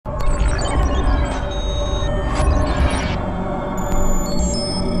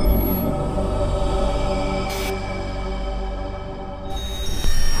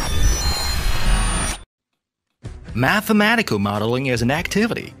Mathematical modeling is an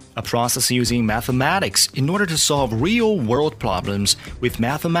activity, a process using mathematics in order to solve real-world problems with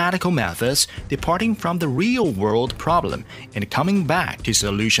mathematical methods departing from the real-world problem and coming back to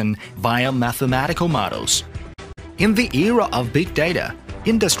solution via mathematical models. In the era of big data,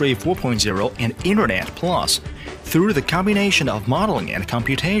 Industry 4.0 and Internet Plus, through the combination of modeling and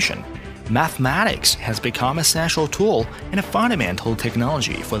computation, mathematics has become an essential tool and a fundamental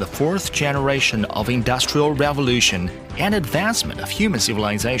technology for the fourth generation of industrial revolution and advancement of human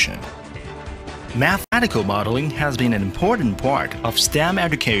civilization. Mathematical modeling has been an important part of STEM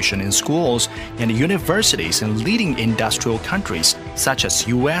education in schools and universities in leading industrial countries such as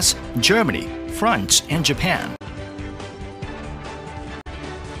US, Germany, France, and Japan.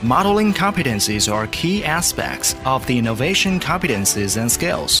 Modeling competencies are key aspects of the innovation competencies and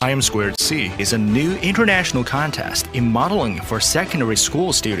skills. IMMC is a new international contest in modeling for secondary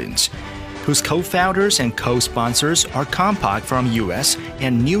school students, whose co-founders and co-sponsors are Compaq from US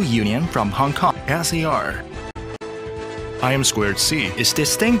and New Union from Hong Kong, SAR. IMMC is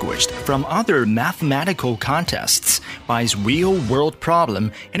distinguished from other mathematical contests by its real-world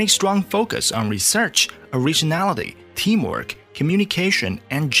problem and a strong focus on research, originality, teamwork, communication,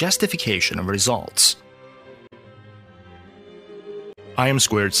 and justification of results.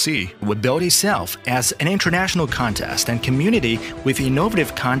 IMMC will build itself as an international contest and community with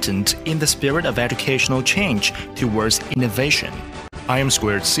innovative content in the spirit of educational change towards innovation.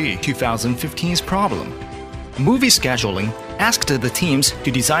 IMMC 2015's problem. Movie scheduling asked the teams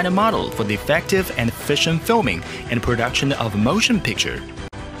to design a model for the effective and efficient filming and production of a motion picture.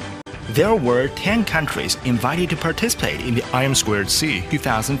 There were 10 countries invited to participate in the IMMC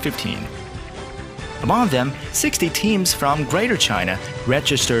 2015. Among them, 60 teams from Greater China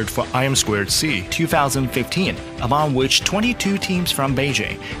registered for IMMC 2015, among which 22 teams from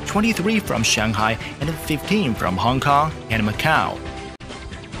Beijing, 23 from Shanghai, and 15 from Hong Kong and Macau.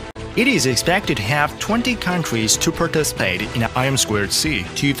 It is expected to have 20 countries to participate in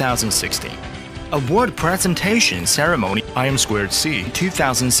IMMC 2016. Award presentation ceremony IMMC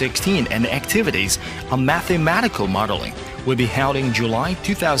 2016 and activities on mathematical modeling will be held in July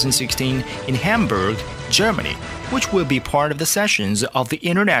 2016 in Hamburg, Germany, which will be part of the sessions of the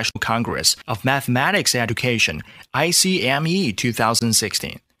International Congress of Mathematics Education ICME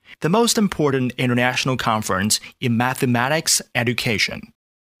 2016, the most important international conference in mathematics education.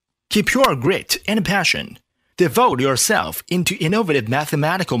 Keep your grit and passion. Devote yourself into innovative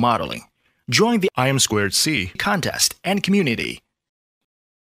mathematical modeling. Join the IMMC contest and community.